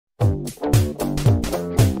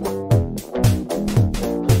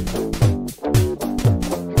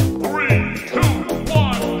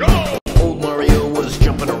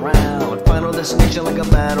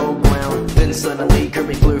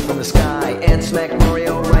and smacked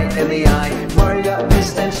Mario right in the eye. Mario got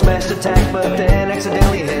pissed and smashed attack, but then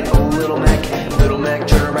accidentally hit old Little Mac. Little Mac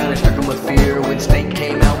turned around and struck him with fear when Snake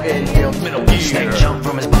came out and yelled Metal Gear. Snake jumped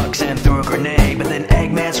from his box and threw a grenade, but then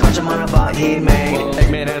Eggman scratched him on a bot he'd made.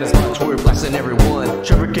 Eggman had his box were blasting everyone.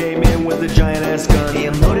 Trevor came in with a giant ass gun. He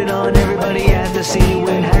unloaded on everybody at the scene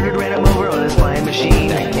when Haggard ran him over on his flying machine.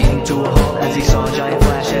 That came to a halt as he saw a giant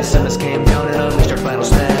flash as Samus came down and unleashed her final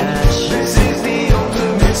smash. This is the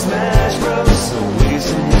ultimate Smash Bros. So ways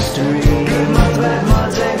in history. Good mods, bad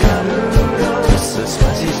mods, and Kahoot. The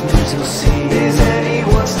spiciest moves you'll see. Is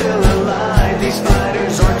anyone still alive? These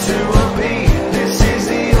fighters are too OP. This is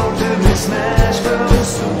the ultimate Smash Bros.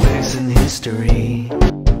 So ways in history.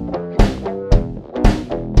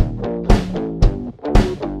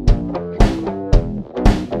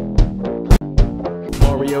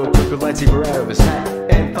 Mario took a lightsaber out of his hat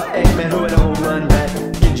and fought Eggman, who had a home run bat.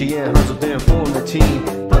 Genji and Hansel then formed a team,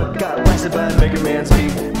 but got blasted by Mega Man's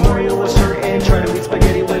beam. Mario was hurt and tried to eat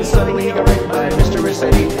spaghetti when suddenly he got raped by Mr.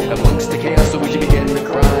 Rossetti. Amongst the chaos, Luigi began to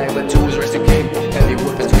cry, but to his rescue came Heavy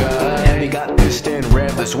with his gun. Heavy got pissed and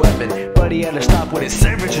grabbed this weapon, but he had to stop when his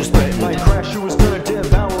sandwich was threatened. Like Crash, who was gonna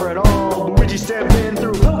devour it all, Luigi stepped in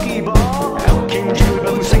through Pokeball. Out came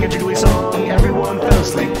Jigglypuff, who sang a Jiggly song. Everyone fell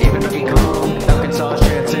asleep, even Donkey Kong. Falcon saw his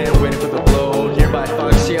chance and waited for the blow. Nearby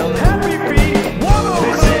Fox yelled, "Happy Feet!" Whoa!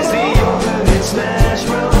 This is the ultimate Smash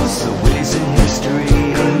Bros. The ways in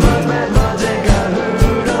history. Good mods, bad mods, and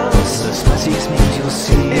Kahoot. The spiciest memes you'll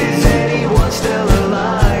see. Is anyone still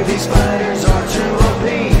alive? These fighters are too OP.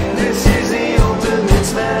 This is the ultimate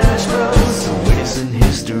Smash Bros. The ways in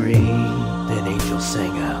history. Then Angel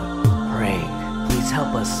sang out, praying, "Please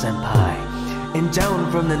help us, Senpai." And down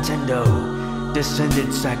from Nintendo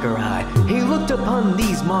descended Sakurai. He looked upon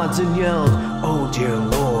these mods and yelled, "Oh dear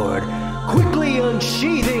Lord!" Quickly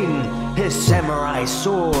unsheathing his samurai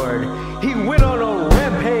sword, he went on a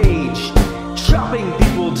rampage, chopping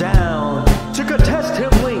people down. To contest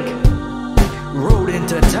him, Link rode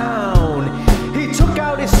into town. He took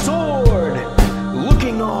out his sword,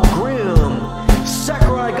 looking all grim.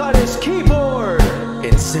 Sakurai got his keyboard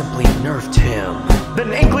and simply nerfed him.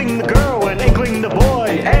 Then Inkling the girl and Inkling the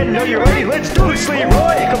boy. And now you're ready, let's do this,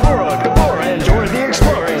 Leroy! Gamora, and Dora the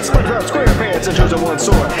Explorer, and SpongeBob SquarePants, and Chosen One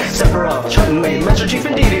Sword, Sephiroth, Chun-Li, Master Chief,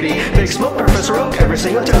 and Dedede, Big Smoke, Professor Oak, every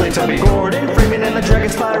single Teletubby, Gordon, Freeman, and the Dragon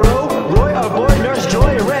Spyro, Roy, our boy, Nurse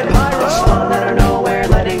Joy, and Red Pyro. Spawn out of nowhere,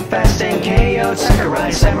 letting fast and KO'd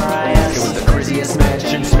Sakurai, Samurai S. It was the craziest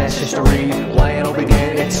match in Smash history. Why it all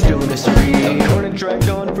began, it's still a mystery. The opponent dragged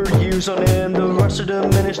on for years on end, the roster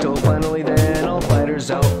diminished till finally then all fighters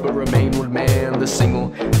out, but remain one man,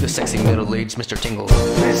 the sexy middle-aged Mr. Tingle.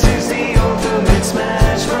 This is the ultimate